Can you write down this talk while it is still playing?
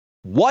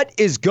What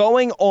is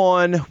going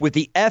on with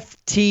the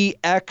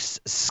FTX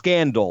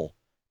scandal,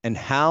 and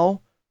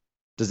how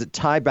does it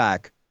tie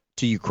back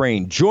to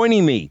Ukraine?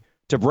 Joining me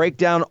to break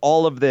down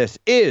all of this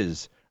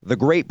is the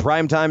great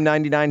Primetime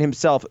 99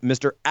 himself,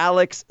 Mr.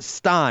 Alex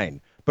Stein.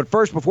 But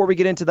first, before we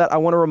get into that, I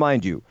want to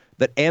remind you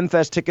that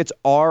AmFest tickets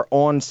are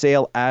on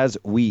sale as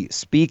we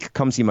speak.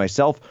 Come see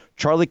myself,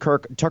 Charlie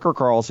Kirk, Tucker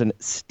Carlson,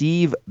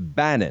 Steve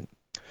Bannon,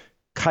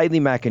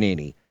 Kylie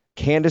McEnany,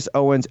 Candace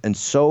Owens, and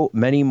so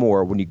many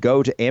more when you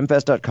go to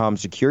amfest.com.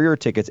 Secure your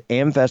tickets,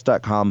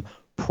 amfest.com.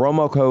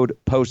 Promo code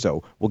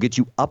POSO will get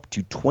you up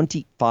to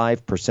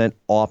 25%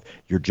 off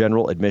your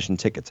general admission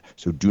tickets.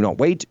 So do not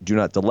wait. Do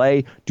not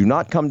delay. Do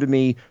not come to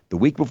me the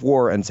week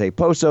before and say,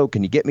 POSO,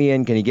 can you get me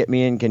in? Can you get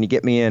me in? Can you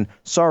get me in?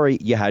 Sorry,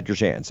 you had your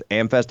chance.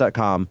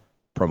 amfest.com.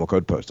 Promo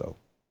code POSO.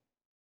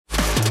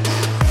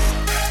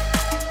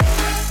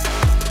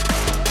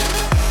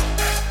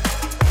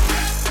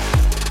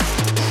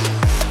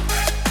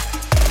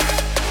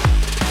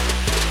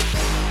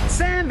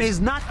 Is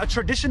not a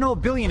traditional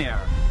billionaire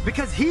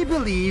because he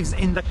believes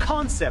in the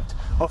concept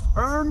of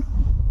earn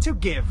to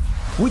give,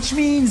 which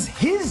means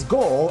his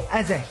goal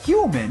as a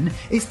human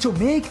is to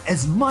make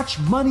as much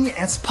money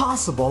as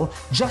possible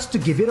just to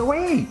give it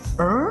away.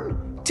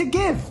 Earn to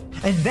give.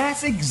 And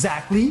that's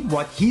exactly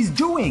what he's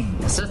doing.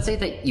 So let's say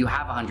that you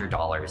have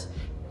 $100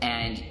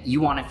 and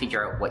you want to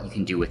figure out what you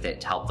can do with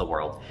it to help the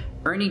world.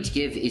 Earning to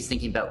give is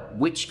thinking about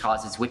which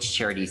causes, which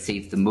charities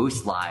save the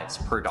most lives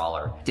per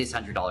dollar. This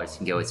 $100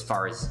 can go as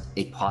far as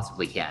it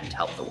possibly can to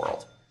help the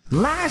world.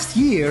 Last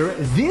year,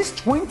 this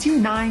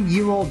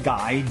 29-year-old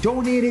guy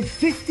donated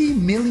 $50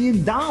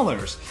 million.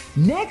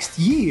 Next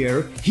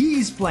year,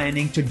 he's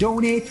planning to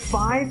donate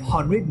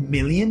 $500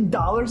 million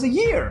a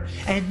year.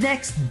 And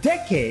next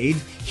decade,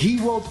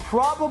 he will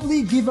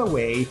probably give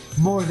away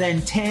more than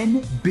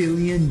 $10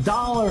 billion.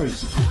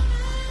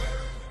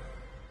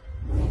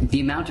 The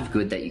amount of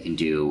good that you can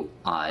do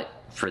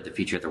for the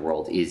future of the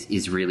world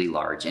is really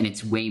large, and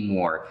it's way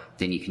more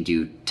than you can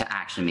do to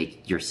actually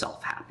make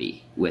yourself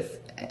happy with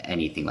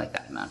anything like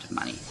that amount of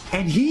money.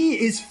 And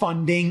he is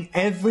funding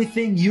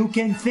everything you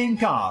can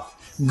think of.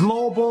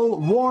 Global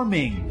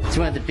warming. It's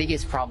one of the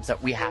biggest problems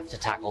that we have to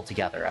tackle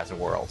together as a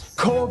world.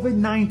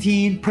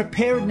 COVID-19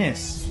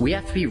 preparedness. We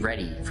have to be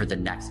ready for the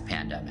next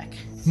pandemic.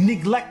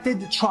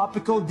 Neglected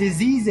tropical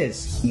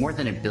diseases. More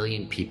than 1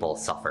 billion people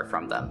suffer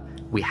from them.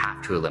 We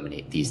have to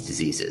eliminate these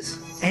diseases.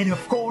 And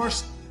of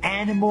course,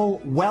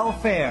 animal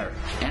welfare.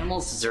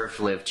 Animals deserve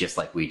to live just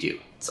like we do.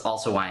 It's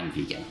also why I'm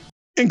vegan.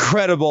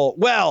 Incredible.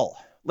 Well,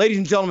 ladies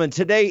and gentlemen,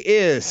 today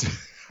is...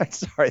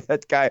 Sorry,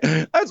 that guy.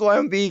 That's why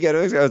I'm vegan.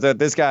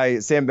 This guy,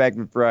 Sam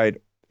Bankman-Fried.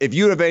 If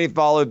you have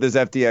followed this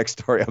FTX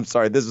story, I'm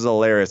sorry, this is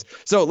hilarious.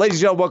 So, ladies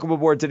and gentlemen, welcome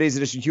aboard today's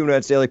edition of Human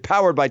Nuts Daily,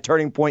 powered by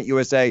Turning Point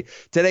USA.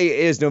 Today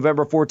is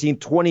November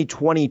 14th,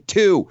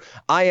 2022.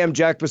 I am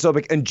Jack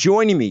Posobiec, and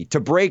joining me to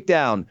break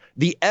down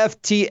the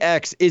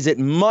FTX. Is it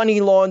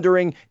money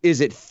laundering? Is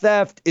it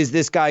theft? Is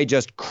this guy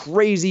just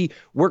crazy?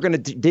 We're going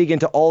to dig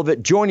into all of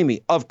it. Joining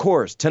me, of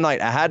course, tonight,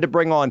 I had to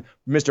bring on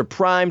Mr.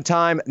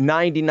 Primetime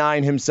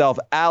 99 himself,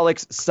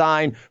 Alex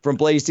Stein from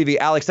Blaze TV.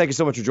 Alex, thank you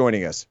so much for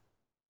joining us.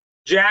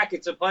 Jack,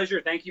 it's a pleasure.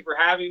 Thank you for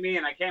having me,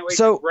 and I can't wait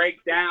to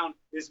break down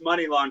this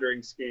money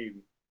laundering scheme.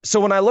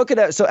 So when I look at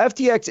it, so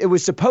FTX, it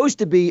was supposed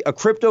to be a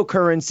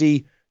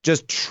cryptocurrency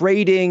just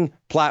trading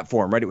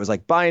platform, right? It was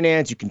like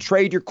Binance. You can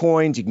trade your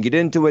coins. You can get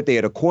into it. They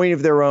had a coin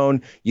of their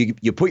own.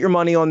 You put your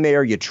money on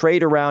there. You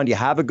trade around. You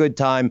have a good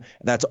time.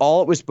 That's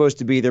all it was supposed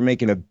to be. They're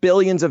making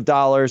billions of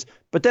dollars.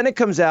 But then it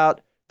comes out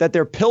that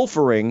they're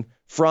pilfering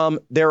from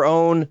their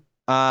own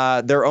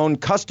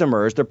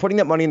customers. They're putting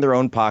that money in their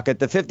own pocket.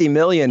 The $50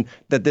 million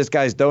that this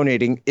guy's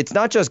donating, it's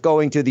not just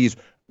going to these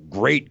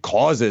great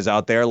causes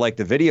out there like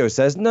the video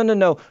says.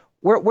 No.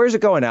 Where's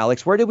it going,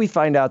 Alex? Where did we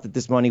find out that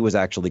this money was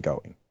actually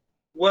going?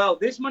 Well,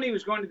 this money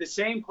was going to the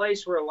same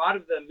place where a lot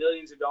of the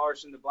millions of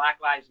dollars from the Black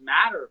Lives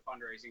Matter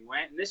fundraising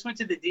went. And this went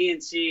to the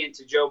DNC and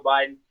to Joe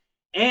Biden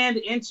and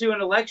into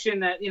an election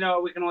that,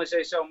 we can only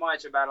say so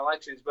much about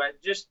elections. But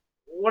just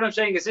what I'm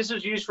saying is this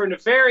was used for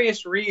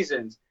nefarious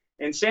reasons.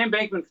 And Sam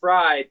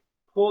Bankman-Fried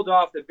pulled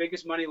off the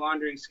biggest money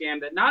laundering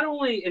scam that not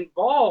only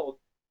involved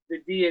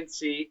the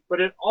DNC, but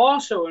it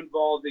also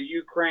involved the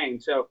Ukraine.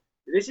 So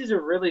this is a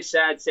really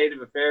sad state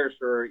of affairs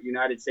for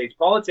United States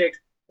politics,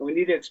 and we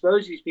need to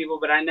expose these people.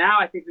 But I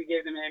think we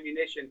gave them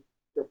ammunition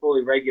to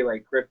fully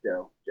regulate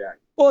crypto, Jack.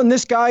 Well, and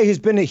this guy has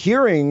been at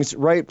hearings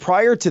right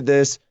prior to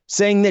this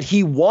saying that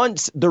he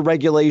wants the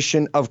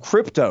regulation of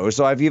crypto.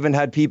 So I've even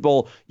had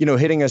people,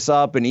 hitting us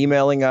up and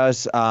emailing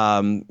us.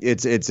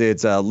 It's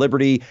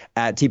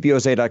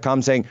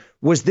liberty@tposa.com saying,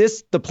 was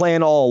this the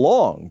plan all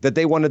along, that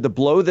they wanted to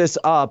blow this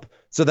up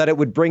so that it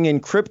would bring in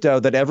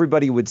crypto, that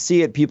everybody would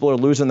see it? People are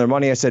losing their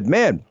money. I said,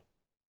 man,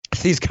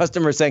 these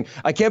customers saying,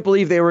 I can't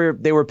believe they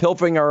were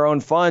pilfering our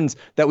own funds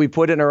that we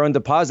put in our own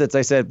deposits.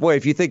 I said, boy,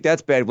 if you think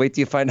that's bad, wait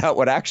till you find out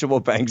what actual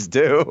banks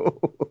do.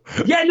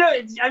 Yeah, no,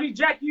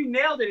 Jack, you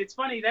nailed it. It's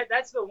funny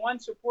that's the one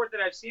support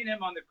that I've seen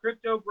him on the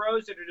crypto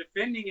bros that are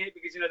defending it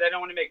because, they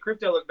don't want to make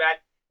crypto look bad.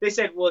 They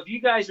said, well, if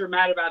you guys are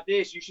mad about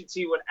this, you should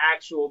see what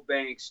actual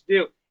banks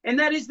do. And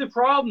that is the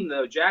problem,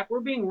 though, Jack. We're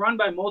being run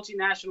by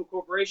multinational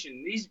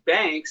corporations. These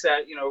banks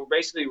that,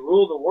 basically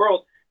rule the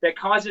world, that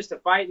cause us to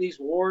fight these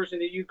wars in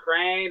the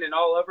Ukraine and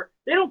all over,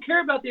 they don't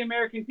care about the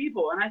American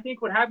people. And I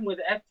think what happened with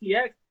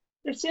FTX,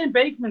 if Sam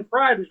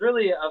Bankman-Fried was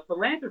really a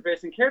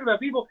philanthropist and cared about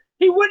people,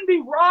 he wouldn't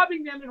be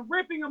robbing them and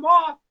ripping them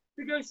off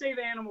to go save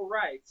animal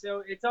rights.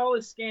 So it's all a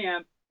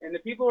scam, and the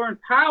people who are in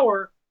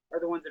power are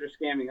the ones that are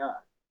scamming us.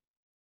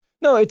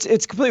 No,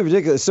 it's completely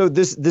ridiculous. So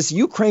this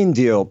Ukraine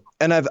deal,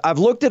 and I've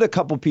looked at a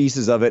couple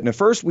pieces of it, and at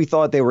first we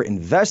thought they were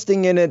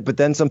investing in it, but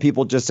then some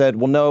people just said,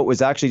 well, no, it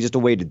was actually just a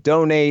way to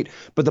donate.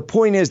 But the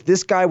point is,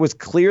 this guy was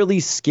clearly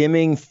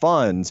skimming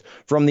funds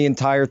from the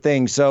entire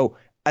thing. So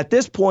at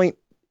this point,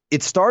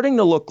 it's starting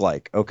to look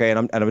like, okay,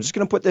 and I'm just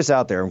going to put this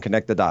out there and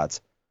connect the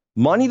dots.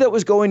 Money that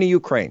was going to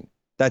Ukraine,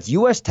 that's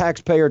U.S.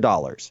 taxpayer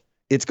dollars.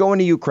 It's going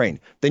to Ukraine.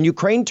 Then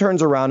Ukraine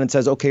turns around and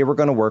says, okay, we're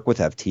going to work with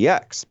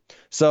FTX.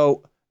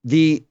 So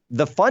the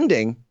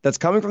funding that's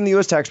coming from the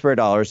U.S. taxpayer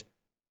dollars,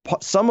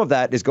 some of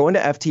that is going to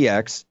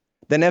FTX.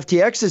 Then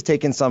FTX is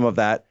taking some of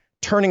that,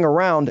 turning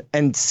around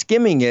and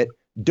skimming it,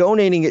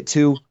 donating it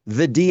to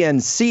the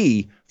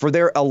DNC for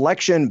their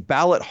election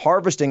ballot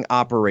harvesting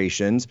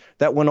operations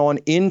that went on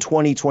in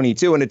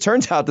 2022. And it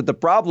turns out that the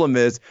problem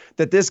is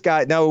that this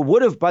guy, now it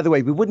would have, by the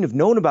way, we wouldn't have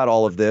known about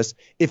all of this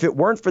if it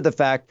weren't for the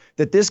fact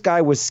that this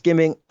guy was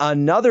skimming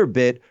another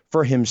bit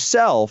for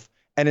himself.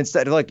 And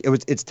instead,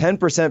 it's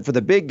 10% for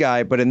the big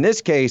guy. But in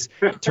this case,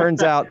 it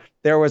turns out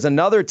there was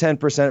another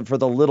 10% for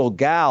the little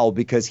gal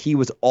because he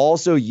was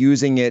also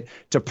using it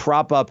to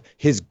prop up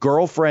his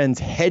girlfriend's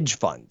hedge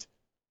fund.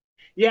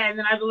 Yeah, and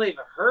then I believe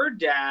her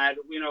dad,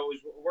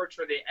 works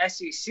for the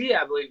SEC.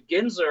 I believe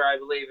Gensler,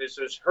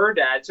 is her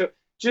dad. So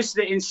just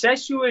the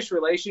incestuous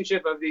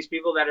relationship of these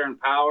people that are in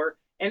power.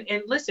 And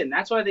listen,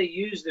 that's why they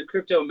use the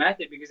crypto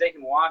method, because they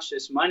can wash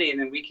this money and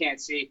then we can't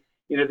see,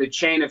 the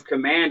chain of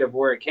command of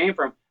where it came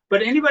from.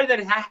 But anybody that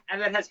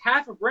has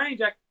half a brain,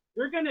 Jack,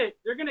 they're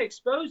gonna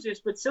expose this.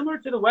 But similar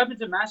to the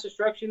weapons of mass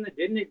destruction that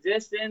didn't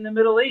exist in the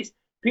Middle East,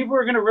 people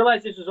are gonna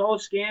realize this was all a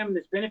scam and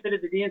this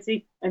benefited the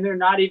DNC, and they're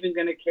not even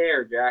gonna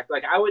care, Jack.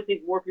 Like, I would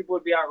think more people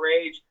would be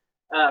outraged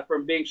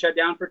from being shut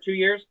down for 2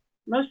 years.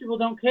 Most people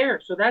don't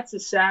care. So that's a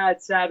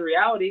sad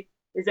reality,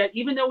 is that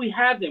even though we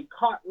have them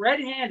caught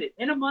red-handed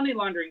in a money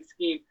laundering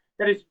scheme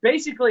that is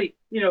basically,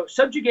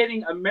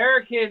 subjugating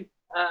American,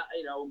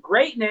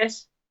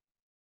 greatness,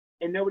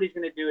 and nobody's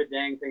going to do a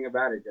dang thing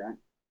about it, John.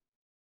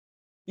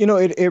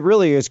 It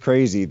really is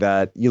crazy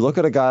that you look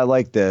at a guy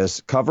like this,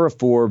 cover of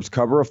Forbes,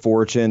 cover of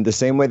Fortune, the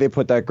same way they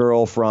put that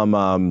girl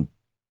from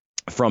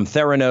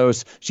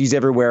Theranos. She's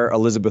everywhere.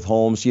 Elizabeth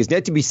Holmes. She has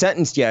yet to be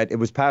sentenced yet. It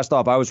was passed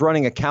off. I was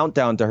running a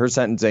countdown to her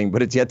sentencing,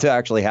 but it's yet to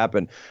actually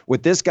happen.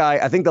 With this guy,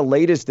 I think the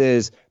latest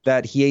is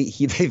that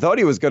they thought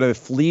he was going to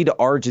flee to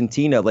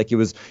Argentina, like he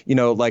was,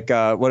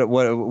 what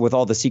with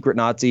all the secret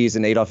Nazis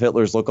and Adolf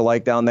Hitler's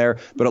lookalike down there.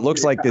 But it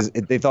looks like this.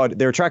 They thought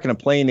they were tracking a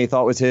plane they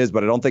thought was his,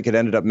 but I don't think it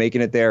ended up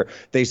making it there.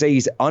 They say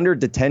he's under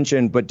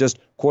detention, but just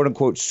quote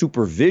unquote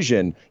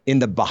supervision in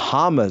the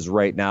Bahamas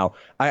right now.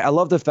 I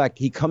love the fact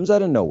he comes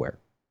out of nowhere,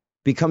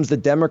 becomes the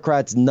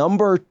Democrats'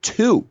 number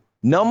two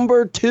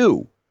mega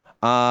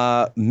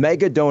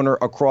donor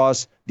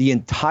across the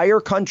entire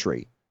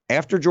country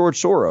after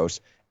George Soros.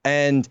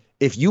 And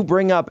if you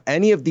bring up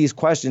any of these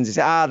questions, you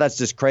say, that's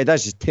just crazy.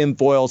 That's just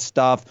tinfoil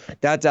stuff.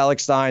 That's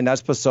Alex Stein.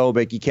 That's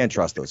Posobiec. You can't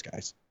trust those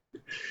guys.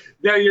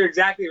 No, you're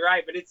exactly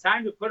right. But it's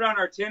time to put on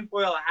our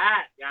tinfoil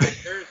hat,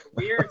 guys. There's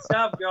weird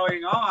stuff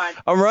going on.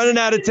 I'm running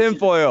out of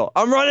tinfoil.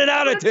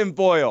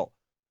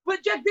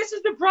 But, Jack, this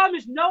is the problem,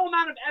 is no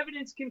amount of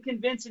evidence can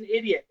convince an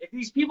idiot. If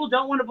these people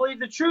don't want to believe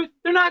the truth,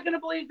 they're not going to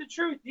believe the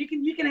truth. You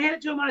can hand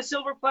it to them on a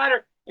silver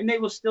platter, and they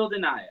will still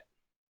deny it.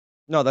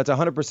 No, that's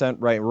 100%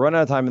 right. We're running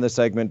out of time in this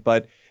segment,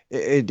 but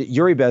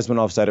Yuri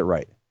Bezmenov said it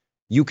right.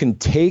 You can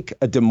take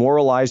a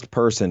demoralized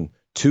person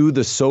to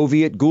the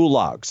Soviet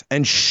gulags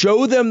and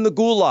show them the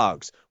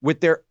gulags with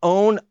their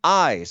own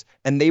eyes,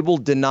 and they will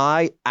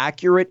deny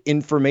accurate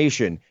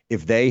information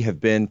if they have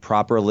been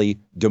properly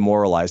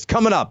demoralized.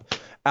 Coming up,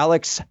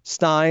 Alex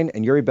Stein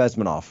and Yuri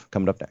Bezmenov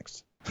coming up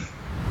next.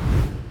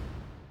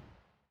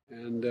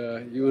 And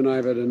you and I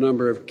have had a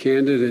number of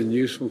candid and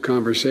useful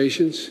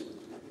conversations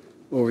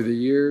over the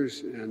years,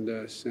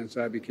 and since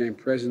I became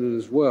president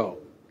as well.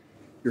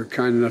 You're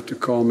kind enough to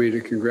call me to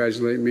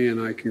congratulate me,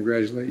 and I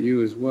congratulate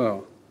you as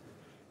well.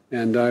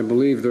 And I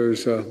believe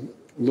there's a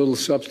little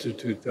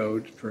substitute, though,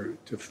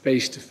 to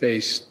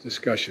face-to-face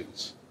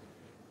discussions.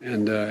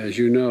 And as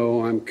you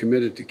know, I'm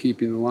committed to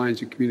keeping the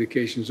lines of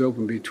communications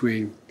open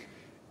between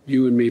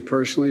you and me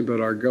personally, but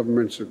our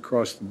governments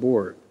across the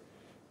board,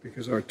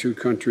 because our two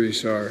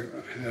countries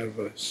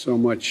have so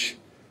much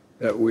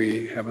that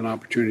we have an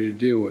opportunity to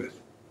deal with.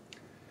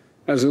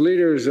 As the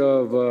leaders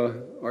of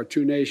our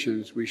two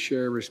nations, we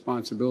share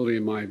responsibility,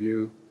 in my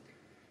view,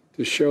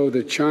 to show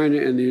that China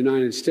and the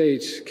United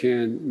States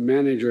can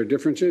manage our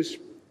differences,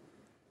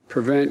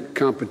 prevent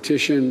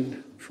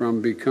competition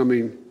from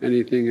becoming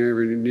anything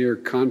ever near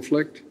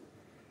conflict,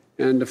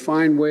 and to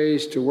find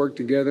ways to work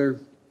together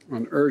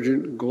on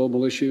urgent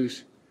global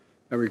issues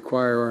that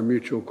require our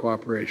mutual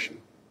cooperation.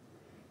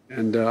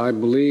 And I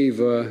believe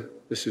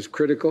this is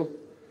critical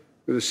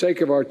for the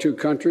sake of our two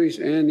countries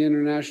and the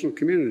international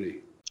community.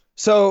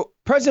 So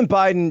President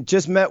Biden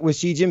just met with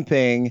Xi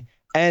Jinping.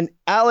 And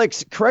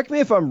Alex, correct me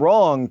if I'm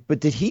wrong, but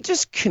did he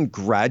just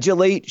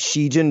congratulate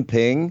Xi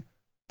Jinping?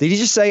 Did he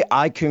just say,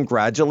 I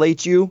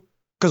congratulate you?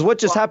 Because what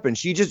just happened?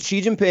 Xi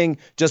Jinping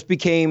just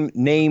became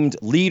named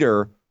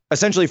leader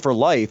essentially for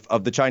life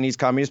of the Chinese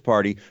Communist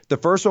Party. The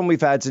first one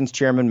we've had since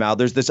Chairman Mao.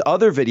 There's this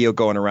other video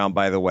going around,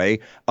 by the way,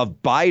 of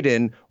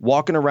Biden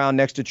walking around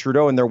next to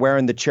Trudeau, and they're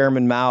wearing the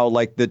Chairman Mao,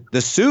 like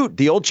the suit,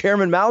 the old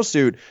Chairman Mao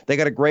suit. They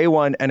got a gray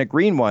one and a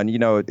green one. You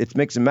know, it's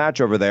mix and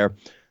match over there.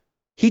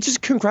 He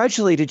just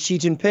congratulated Xi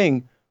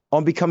Jinping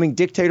on becoming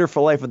dictator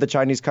for life of the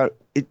Chinese.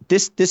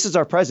 This is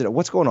our president.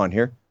 What's going on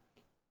here?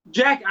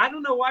 Jack, I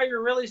don't know why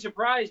you're really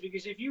surprised,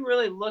 because if you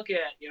really look at,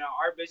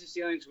 our business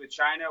dealings with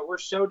China, we're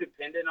so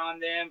dependent on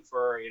them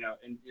for,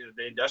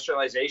 the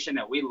industrialization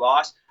that we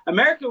lost.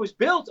 America was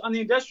built on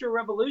the Industrial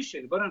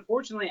Revolution, but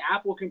unfortunately,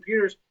 Apple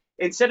computers,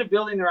 instead of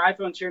building their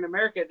iPhones here in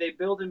America, they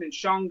build them in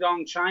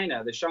Shandong,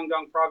 China, the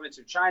Shandong province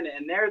of China.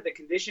 And there, the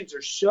conditions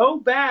are so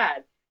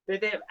bad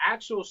that they have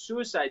actual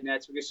suicide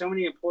nets because so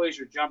many employees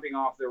are jumping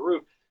off the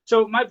roof.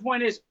 So my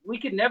point is, we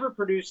could never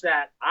produce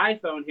that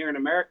iPhone here in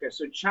America.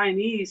 So China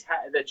has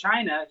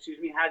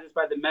us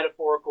by the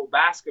metaphorical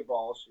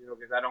basketballs,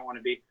 because I don't want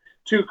to be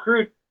too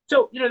crude.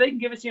 So, they can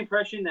give us the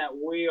impression that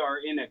we are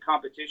in a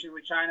competition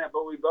with China,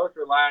 but we both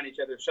rely on each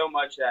other so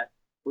much that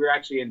we're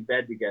actually in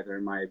bed together,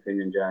 in my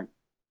opinion, Jack.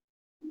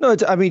 No,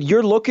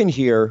 you're looking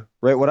here,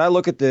 right? When I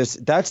look at this,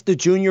 that's the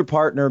junior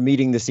partner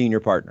meeting the senior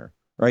partner,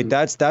 right?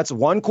 Mm-hmm. That's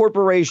one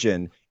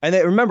corporation.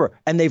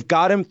 And they've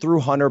got him through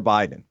Hunter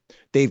Biden.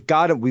 They've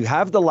got him. We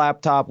have the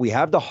laptop. We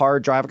have the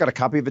hard drive. I've got a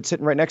copy of it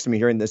sitting right next to me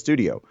here in the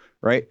studio,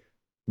 right?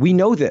 We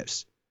know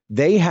this.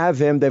 They have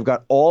him. They've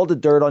got all the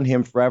dirt on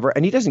him forever.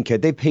 And he doesn't care.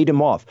 They paid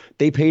him off.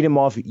 They paid him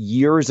off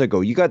years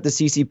ago. You got the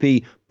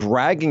CCP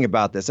bragging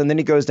about this. And then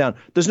he goes down.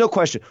 There's no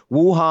question.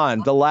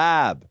 Wuhan, the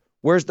lab.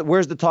 Where's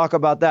the talk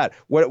about that?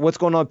 What's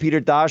going on with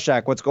Peter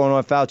Daszak? What's going on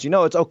with Fauci?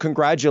 No, it's,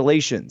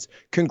 congratulations.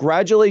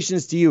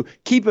 Congratulations to you.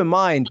 Keep in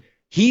mind,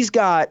 he's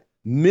got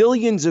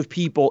millions of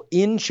people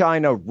in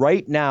China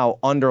right now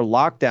under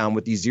lockdown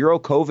with these zero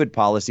COVID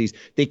policies.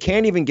 They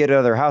can't even get out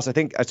of their house. I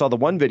think I saw the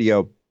one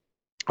video.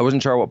 I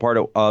wasn't sure what part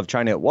of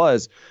China it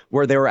was,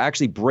 where they were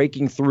actually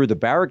breaking through the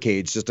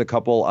barricades just a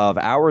couple of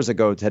hours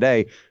ago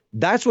today.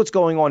 That's what's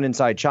going on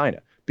inside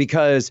China,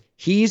 because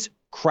he's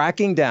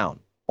cracking down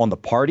on the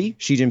party.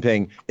 Xi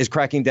Jinping is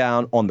cracking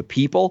down on the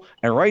people.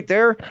 And right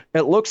there,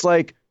 it looks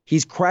like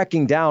he's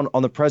cracking down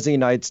on the president of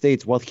the United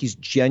States while he's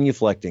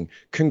genuflecting.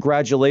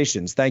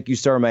 Congratulations. Thank you,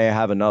 sir. May I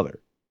have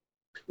another?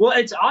 Well,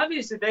 it's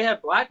obvious that they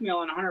have blackmail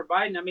on Hunter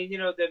Biden. I mean,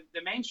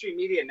 the mainstream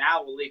media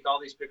now will leak all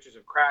these pictures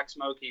of crack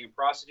smoking and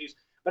prostitutes.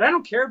 But I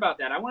don't care about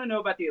that. I want to know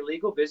about the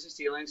illegal business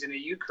dealings in the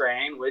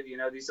Ukraine with,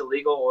 these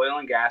illegal oil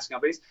and gas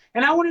companies.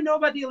 And I want to know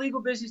about the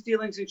illegal business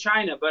dealings in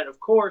China. But, of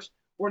course,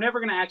 we're never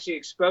going to actually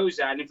expose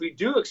that. And if we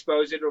do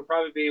expose it, it'll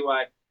probably be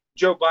why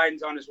Joe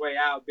Biden's on his way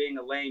out being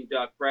a lame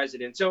duck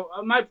president. So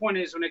my point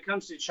is, when it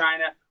comes to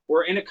China,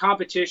 we're in a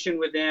competition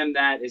with them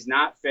that is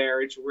not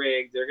fair. It's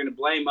rigged. They're going to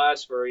blame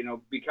us for,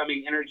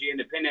 becoming energy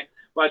independent,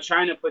 while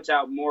China puts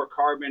out more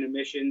carbon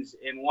emissions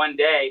in one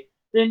day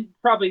than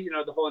probably,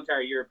 the whole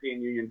entire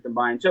European Union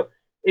combined. So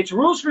it's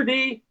rules for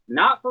thee,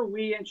 not for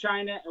we in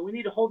China. And we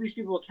need to hold these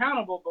people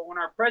accountable. But when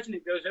our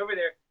president goes over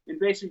there and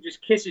basically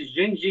just kisses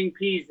Xi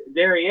Jinping's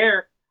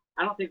derriere,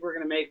 I don't think we're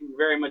going to make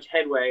very much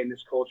headway in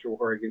this culture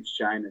war against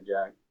China,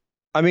 Jack.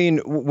 I mean,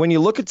 when you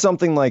look at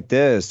something like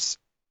this,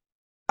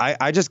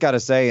 I just got to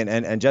say,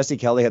 and Jesse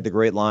Kelly had the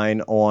great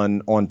line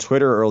on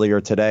Twitter earlier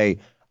today.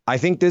 I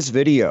think this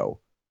video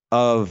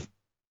of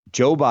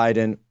Joe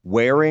Biden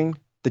wearing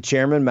the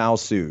Chairman Mao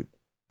suit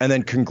and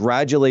then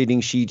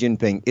congratulating Xi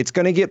Jinping, it's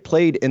going to get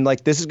played in,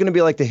 this is going to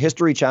be like the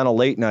History Channel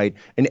late night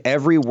in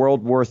every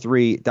World War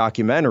III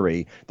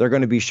documentary. They're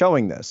going to be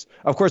showing this.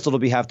 Of course, it'll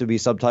have to be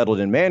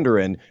subtitled in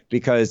Mandarin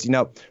because,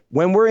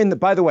 when we're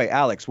by the way,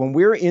 Alex, when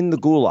we're in the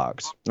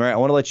gulags, all right, I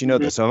want to let you know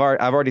this. So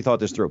I've already thought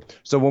this through.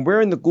 So when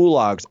we're in the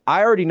gulags,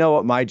 I already know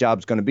what my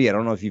job's going to be. I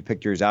don't know if you've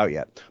picked yours out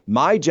yet.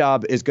 My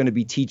job is going to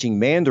be teaching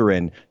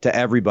Mandarin to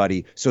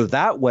everybody. So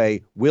that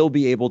way we'll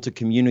be able to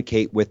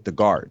communicate with the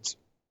guards.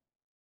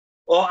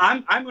 Well,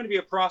 I'm going to be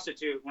a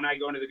prostitute when I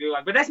go into the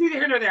gulag, but that's neither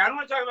here nor there. I don't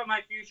want to talk about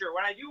my future.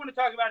 What I do want to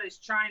talk about is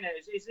China.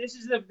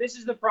 This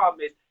is the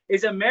problem.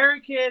 Is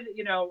American,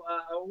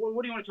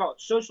 what do you want to call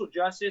it? Social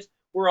justice.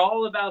 We're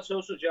all about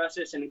social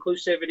justice and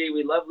inclusivity.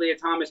 We love Leah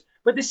Thomas.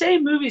 But the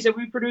same movies that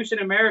we produce in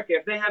America,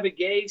 if they have a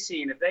gay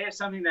scene, if they have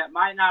something that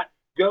might not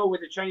go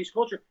with the Chinese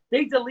culture,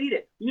 they delete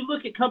it. You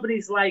look at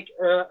companies like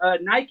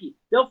Nike,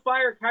 they'll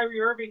fire Kyrie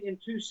Irving in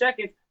 2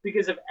 seconds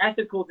because of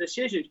ethical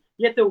decisions.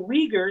 Yet the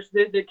Uyghurs,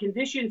 the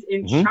conditions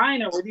in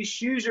China where these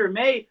shoes are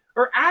made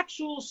are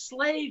actual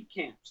slave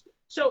camps.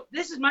 So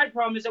this is my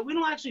problem, is that we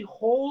don't actually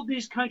hold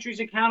these countries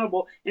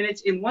accountable.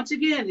 And once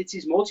again, it's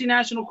these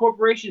multinational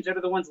corporations that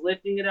are the ones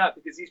lifting it up,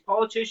 because these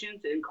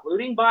politicians,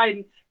 including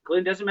Biden,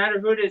 doesn't matter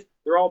who it is,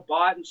 they're all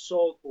bought and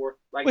sold for.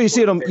 Like, well, you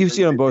see it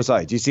on both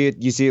sides. You see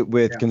it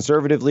with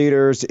conservative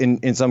leaders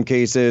in some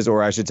cases,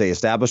 or I should say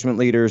establishment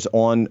leaders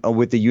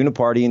with the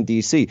Uniparty in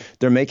D.C.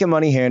 They're making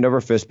money hand over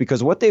fist,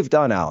 because what they've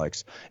done,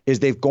 Alex, is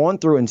they've gone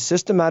through and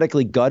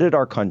systematically gutted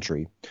our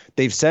country.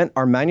 They've sent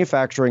our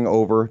manufacturing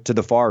over to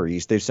the Far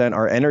East. They've sent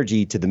our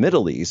energy to the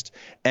Middle East.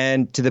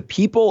 And to the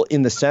people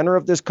in the center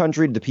of this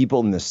country, the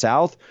people in the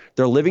South,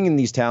 they're living in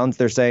these towns.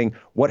 They're saying,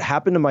 what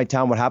happened to my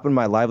town? What happened to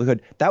my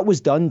livelihood? That was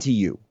done to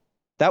you.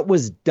 That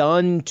was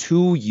done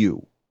to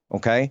you.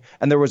 OK,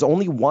 and there was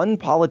only one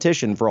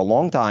politician for a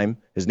long time.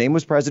 His name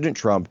was President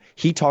Trump.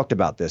 He talked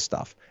about this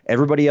stuff.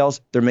 Everybody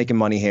else, they're making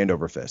money hand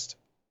over fist.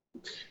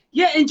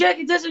 Yeah, and Jack,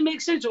 it doesn't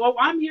make sense. Well,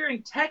 I'm here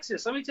in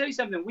Texas. Let me tell you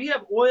something. We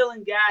have oil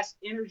and gas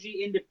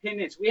energy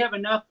independence. We have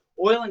enough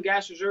oil and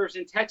gas reserves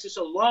in Texas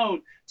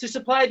alone to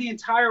supply the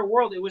entire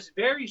world. It was a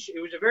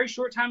very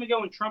short time ago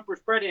when Trump was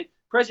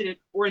president.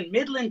 Or in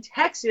Midland,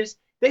 Texas,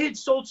 they had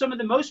sold some of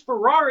the most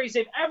Ferraris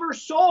they've ever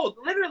sold.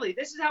 Literally,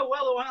 this is how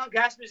well the oil and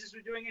gas business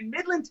was doing in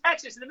Midland,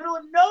 Texas, in the middle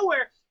of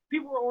nowhere.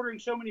 People were ordering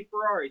so many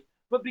Ferraris.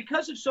 But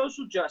because of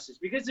social justice,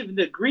 because of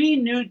the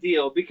Green New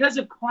Deal, because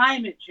of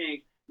climate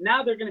change,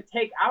 now they're going to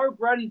take our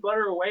bread and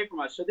butter away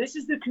from us. So this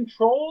is the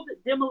controlled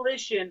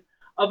demolition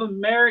of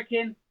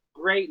American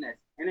greatness.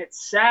 And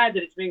it's sad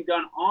that it's being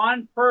done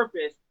on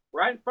purpose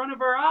right in front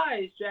of our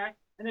eyes, Jack.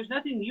 And there's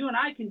nothing you and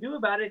I can do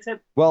about it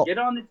except get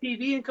on the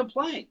TV and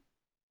complain.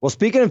 Well,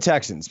 speaking of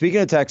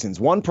Texans,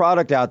 one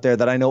product out there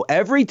that I know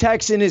every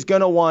Texan is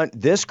going to want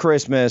this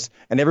Christmas,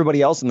 and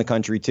everybody else in the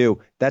country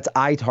too, that's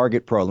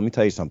iTarget Pro. Let me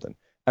tell you something.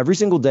 Every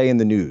single day in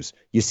the news,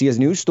 you see a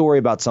news story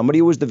about somebody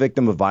who was the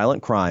victim of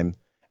violent crime.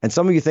 And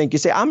some of you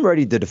say, I'm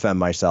ready to defend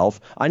myself.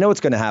 I know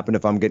what's going to happen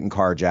if I'm getting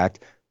carjacked,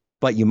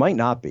 but you might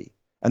not be.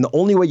 And the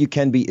only way you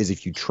can be is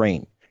if you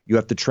train. You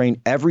have to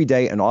train every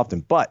day and often.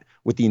 But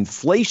with the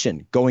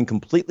inflation going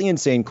completely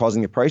insane,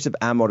 causing the price of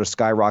ammo to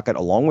skyrocket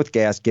along with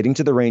gas, getting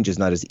to the range is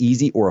not as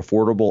easy or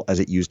affordable as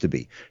it used to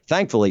be.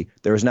 Thankfully,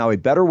 there is now a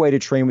better way to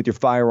train with your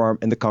firearm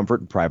in the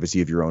comfort and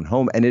privacy of your own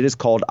home, and it is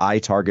called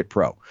iTarget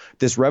Pro.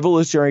 This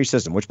revolutionary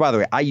system, which, by the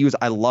way,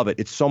 I love it.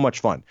 It's so much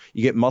fun.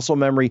 You get muscle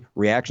memory,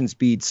 reaction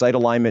speed, sight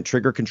alignment,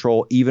 trigger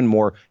control, even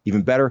more,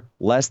 even better,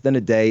 less than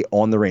a day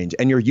on the range.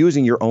 And you're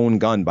using your own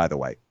gun, by the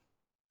way.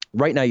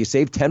 Right now, you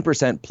save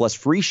 10% plus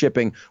free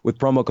shipping with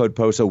promo code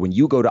POSO when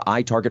you go to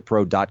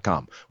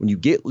itargetpro.com. When you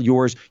get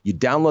yours, you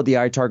download the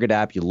iTarget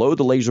app, you load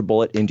the laser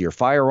bullet into your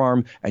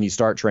firearm, and you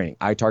start training.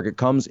 iTarget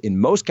comes in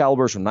most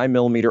calibers from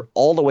 9mm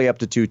all the way up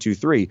to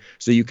 .223,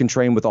 so you can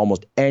train with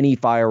almost any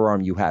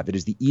firearm you have. It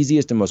is the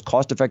easiest and most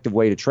cost-effective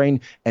way to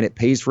train, and it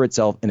pays for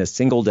itself in a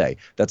single day.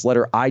 That's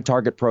letter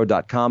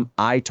itargetpro.com,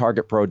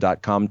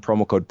 itargetpro.com,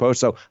 promo code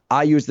POSO.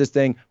 I use this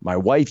thing. My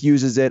wife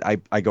uses it.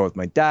 I go with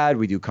my dad.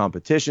 We do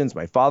competitions.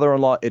 My father-in-law.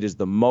 It is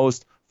the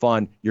most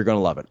fun. You're going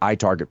to love it.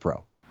 iTarget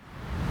Pro.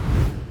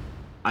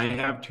 I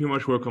have too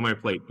much work on my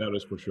plate, that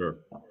is for sure.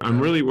 I'm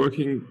really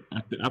working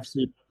at the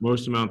absolute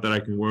most amount that I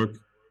can work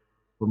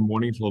from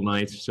morning till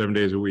night, 7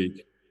 days a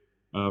week.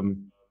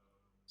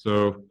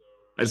 So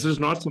this is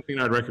not something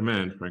I'd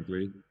recommend,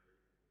 frankly.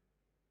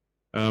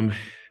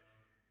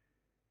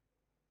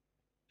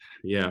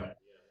 Yeah.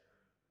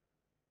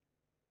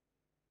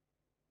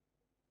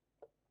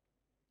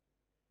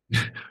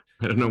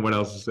 I don't know what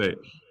else to say,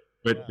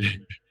 but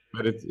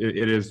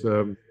it is.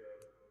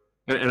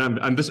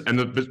 I'm just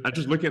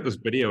looking at this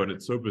video and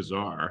it's so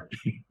bizarre.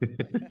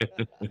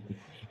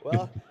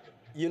 Well,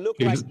 you look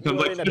like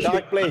you're in a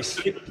dark place.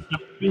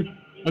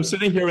 I'm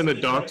sitting here in the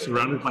dark,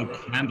 surrounded by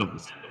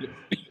candles.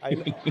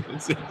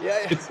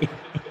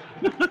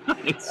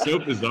 It's so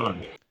bizarre.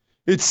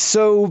 It's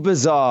so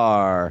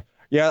bizarre.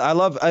 Yeah,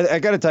 I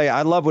got to tell you,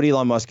 I love what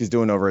Elon Musk is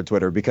doing over at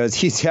Twitter, because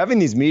he's having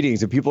these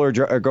meetings and people are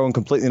going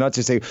completely nuts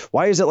to say,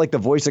 why is it like the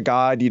voice of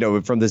God,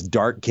 from this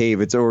dark cave?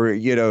 It's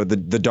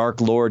the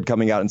dark Lord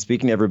coming out and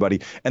speaking to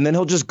everybody. And then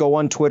he'll just go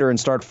on Twitter and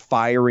start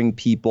firing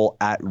people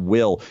at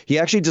will. He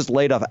actually just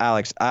laid off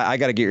Alex. I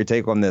got to get your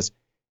take on this.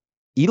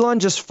 Elon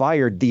just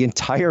fired the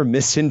entire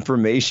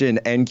misinformation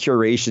and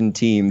curation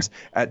teams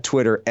at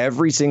Twitter,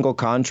 every single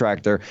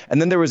contractor. And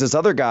then there was this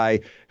other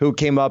guy who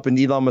came up and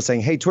Elon was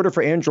saying, hey, Twitter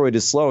for Android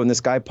is slow. And this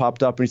guy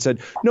popped up and he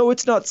said, no,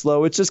 it's not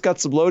slow. It's just got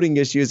some loading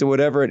issues or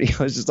whatever. And he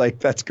was just like,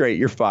 that's great.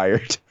 You're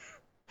fired.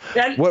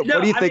 What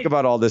do you think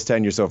about all this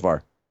tenure so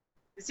far?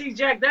 See,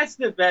 Jack, that's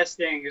the best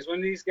thing, is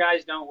when these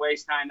guys don't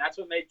waste time. That's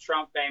what made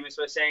Trump famous,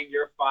 by saying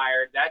you're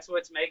fired. That's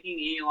what's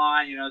making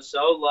Elon,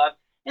 so loved.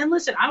 And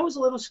listen, I was a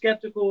little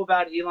skeptical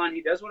about Elon.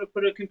 He does want to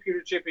put a computer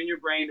chip in your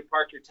brain to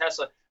park your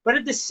Tesla. But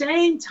at the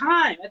same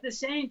time,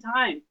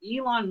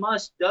 Elon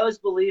Musk does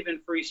believe in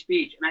free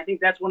speech. And I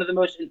think that's one of the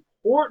most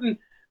important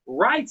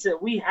rights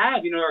that we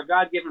have, our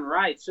God-given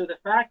rights. So the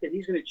fact that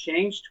he's going to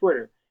change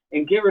Twitter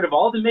and get rid of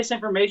all the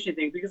misinformation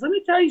things, because let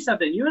me tell you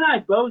something, you and I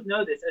both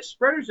know this, as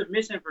spreaders of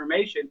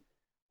misinformation,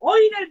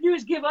 all you got to do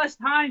is give us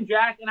time,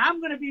 Jack, and I'm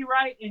going to be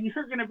right, and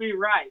you're going to be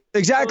right.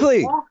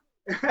 Exactly. So,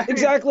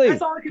 exactly.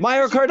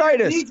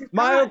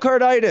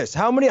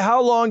 Myocarditis.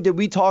 How long did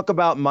we talk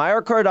about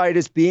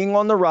myocarditis being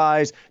on the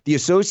rise, the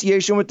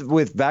association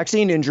with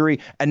vaccine injury,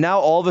 and now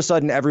all of a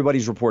sudden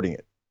everybody's reporting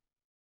it?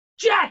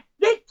 Jack,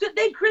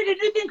 they created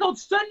a new thing called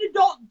sudden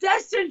adult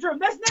death syndrome.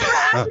 That's never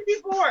happened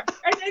before.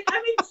 And sudden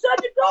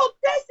adult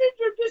death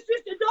syndrome, just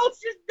adults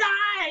just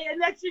die,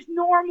 and that's just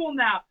normal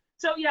now.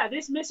 So yeah,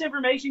 this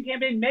misinformation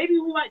campaign, maybe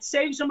we might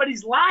save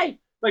somebody's life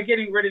by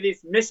getting rid of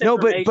these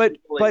misinformation. No,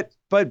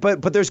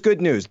 but there's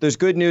good news. There's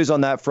good news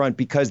on that front,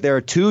 because there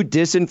are 2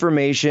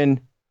 disinformation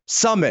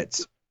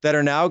summits that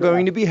are now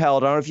going to be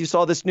held. I don't know if you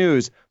saw this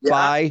news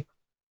by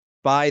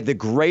the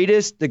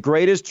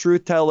greatest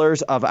truth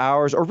tellers of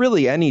ours, or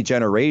really any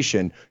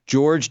generation,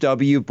 George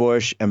W.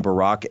 Bush and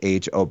Barack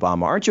H.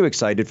 Obama. Aren't you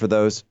excited for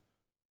those?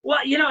 Well,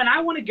 and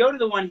I want to go to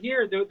the one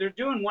here. They're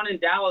doing one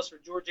in Dallas for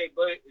George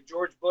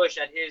Bush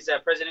at his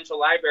presidential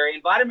library,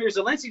 and Vladimir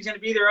Zelensky's going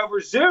to be there over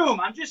Zoom.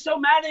 I'm just so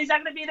mad that he's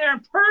not going to be there in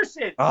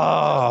person.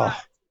 Oh,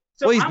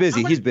 well, he's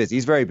busy. He's busy.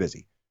 He's very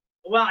busy.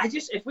 Well,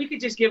 if we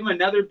could just give him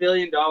another $1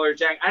 billion,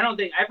 Jack. I don't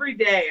think every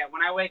day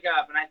when I wake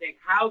up and I think,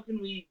 how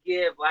can we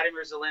give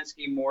Vladimir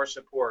Zelensky more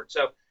support?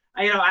 So,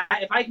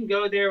 if I can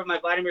go there with my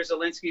Vladimir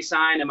Zelensky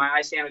sign and my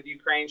I Stand With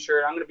Ukraine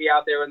shirt, I'm going to be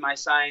out there with my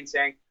sign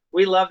saying,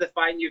 we love the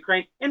fight in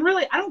Ukraine. And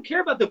really, I don't care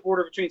about the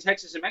border between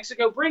Texas and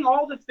Mexico. Bring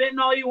all the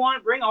fentanyl you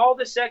want. Bring all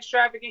the sex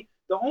trafficking.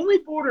 The only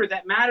border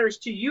that matters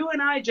to you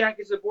and I,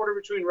 Jack, is the border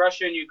between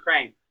Russia and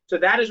Ukraine. So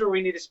that is where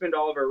we need to spend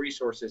all of our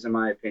resources, in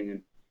my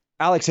opinion.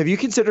 Alex, have you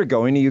considered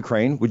going to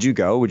Ukraine? Would you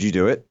go? Would you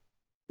do it?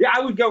 Yeah,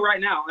 I would go right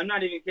now. I'm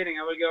not even kidding.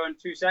 I would go in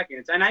 2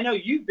 seconds. And I know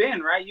you've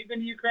been, right? You've been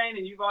to Ukraine,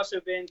 and you've also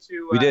been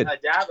to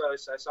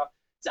Davos, I saw.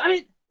 So,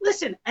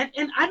 listen,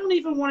 and I don't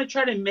even want to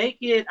try to make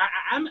it.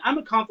 I'm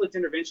a conflict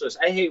interventionist.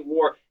 I hate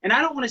war, and I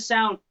don't want to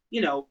sound,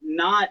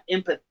 not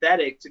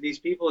empathetic to these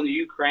people in the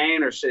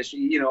Ukraine, or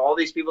all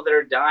these people that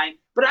are dying.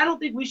 But I don't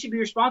think we should be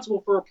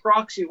responsible for a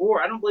proxy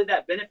war. I don't believe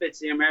that benefits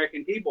the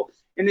American people.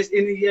 And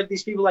you have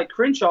these people like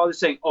Crenshaw that's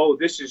saying, "Oh,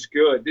 this is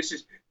good. This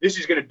is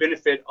going to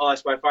benefit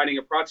us by fighting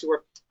a proxy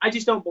war." I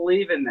just don't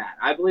believe in that.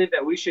 I believe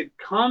that we should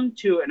come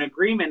to an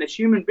agreement as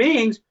human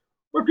beings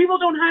where people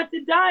don't have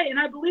to die. And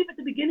I believe at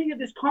the beginning of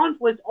this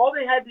conflict, all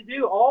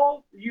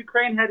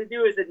Ukraine had to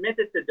do is admit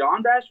that the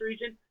Donbass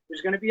region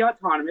is going to be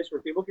autonomous,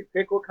 where people can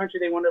pick what country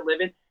they want to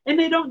live in, and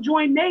they don't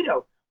join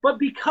NATO. But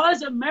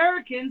because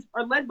Americans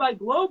are led by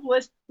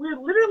globalists, we're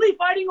literally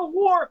fighting a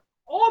war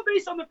all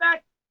based on the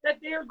fact that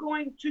they're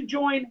going to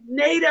join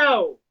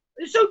NATO.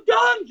 It's so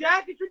dumb,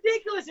 Jack. It's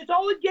ridiculous. It's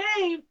all a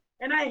game.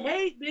 And I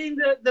hate being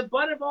the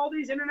butt of all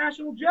these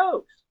international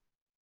jokes.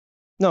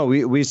 No,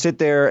 we sit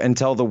there and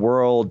tell the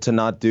world to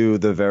not do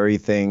the very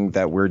thing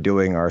that we're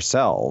doing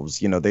ourselves.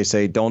 They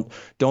say don't,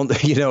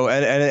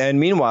 and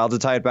meanwhile, to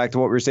tie it back to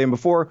what we were saying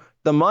before,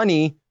 the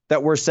money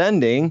that we're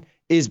sending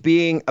is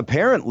being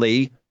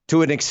apparently,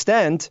 to an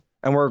extent,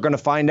 and we're going to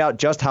find out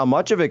just how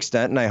much of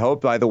extent, and I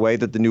hope, by the way,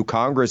 that the new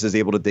Congress is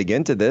able to dig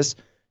into this,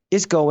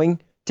 is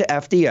going to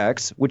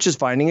FTX, which is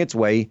finding its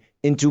way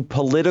into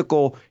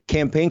political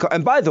campaign.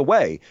 And by the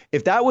way,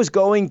 if that was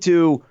going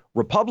to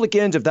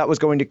Republicans, if that was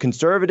going to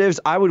conservatives,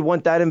 I would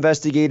want that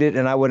investigated,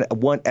 and I would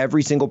want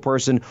every single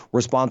person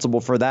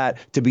responsible for that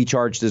to be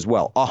charged as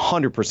well.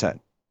 100%.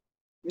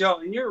 No,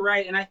 and you're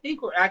right. And I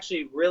think we're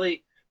actually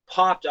really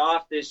popped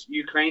off this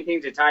Ukraine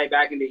thing, to tie it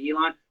back into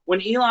Elon, when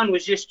Elon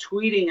was just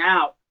tweeting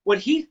out what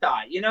he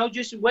thought,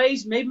 just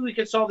ways maybe we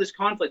could solve this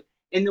conflict.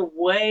 In the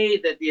way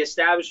that the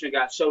establishment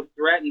got so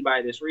threatened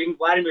by this, where even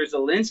Vladimir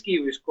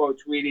Zelensky was quote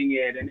tweeting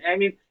it. And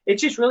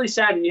it's just really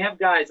sad. And you have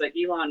guys like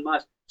Elon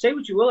Musk, say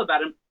what you will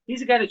about him,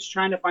 he's a guy that's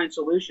trying to find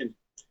solutions.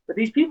 But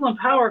these people in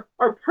power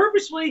are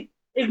purposely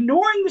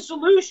ignoring the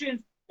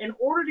solutions in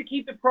order to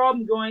keep the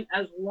problem going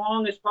as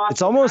long as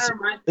possible.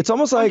 It's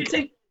almost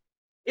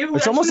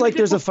like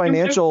there's a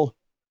financial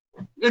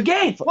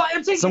gain. Well,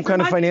 I'm saying some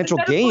kind of financial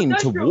gain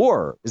to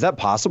war. Is that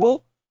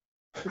possible?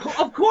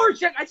 Of course,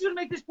 Jack. I just want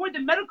to make this point.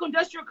 The medical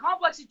industrial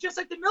complex is just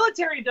like the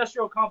military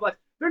industrial complex.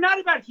 They're not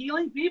about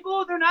healing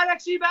people. They're not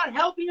actually about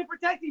helping and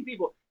protecting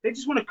people. They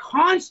just want to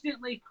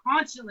constantly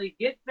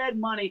get fed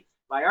money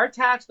by our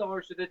tax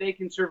dollars so that they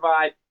can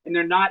survive. And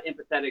they're not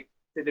empathetic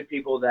to the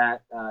people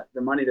that the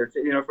money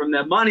from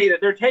the money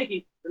that they're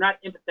taking. They're not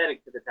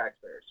empathetic to the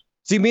taxpayers.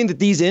 So you mean that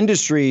these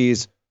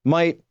industries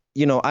might,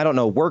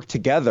 work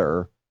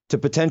together to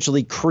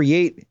potentially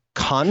create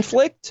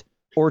conflict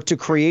or to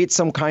create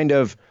some kind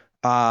of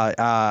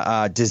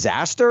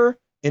disaster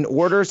in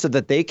order so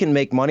that they can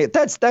make money?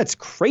 That's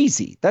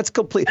crazy. That's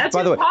complete.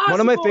 By the way, one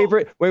of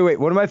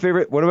my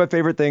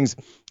favorite things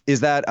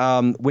is that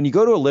when you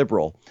go to a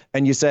liberal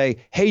and you say,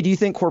 "Hey, do you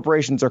think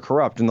corporations are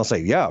corrupt?" and they'll say,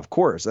 "Yeah, of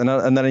course." And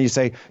then you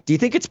say, "Do you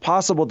think it's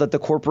possible that the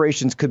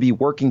corporations could be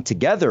working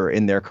together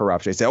in their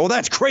corruption?" They say, "Oh,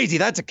 that's crazy.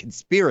 That's a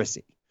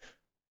conspiracy."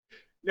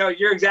 No,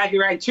 you're exactly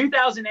right. In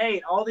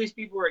 2008, all these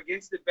people were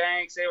against the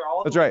banks. They were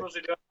all the liberals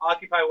are doing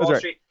Occupy Wall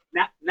Street.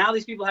 Now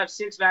these people have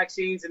 6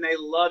 vaccines and they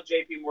love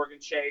JP Morgan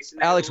Chase.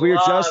 And Alex, we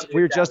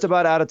were just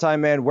about out of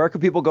time, man. Where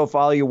can people go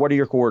follow you? What are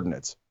your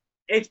coordinates?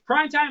 It's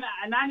primetime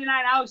at 99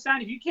 Alex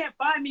Stein. If you can't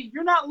find me,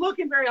 you're not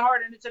looking very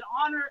hard, and it's an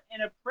honor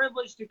and a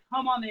privilege to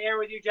come on the air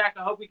with you, Jack.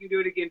 I hope we can do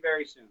it again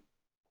very soon.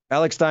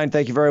 Alex Stein,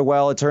 thank you very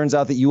well. It turns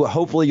out that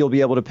hopefully you'll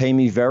be able to pay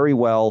me very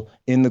well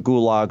in the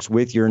gulags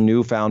with your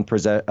newfound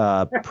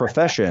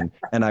profession,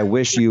 and I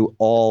wish you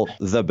all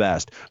the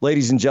best.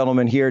 Ladies and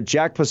gentlemen, here,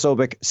 Jack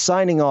Posobiec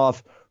signing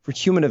off for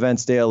Human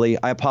Events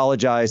Daily. I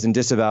apologize and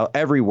disavow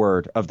every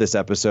word of this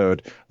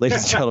episode.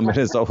 Ladies and gentlemen,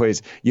 as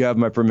always, you have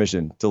my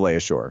permission to lay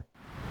ashore.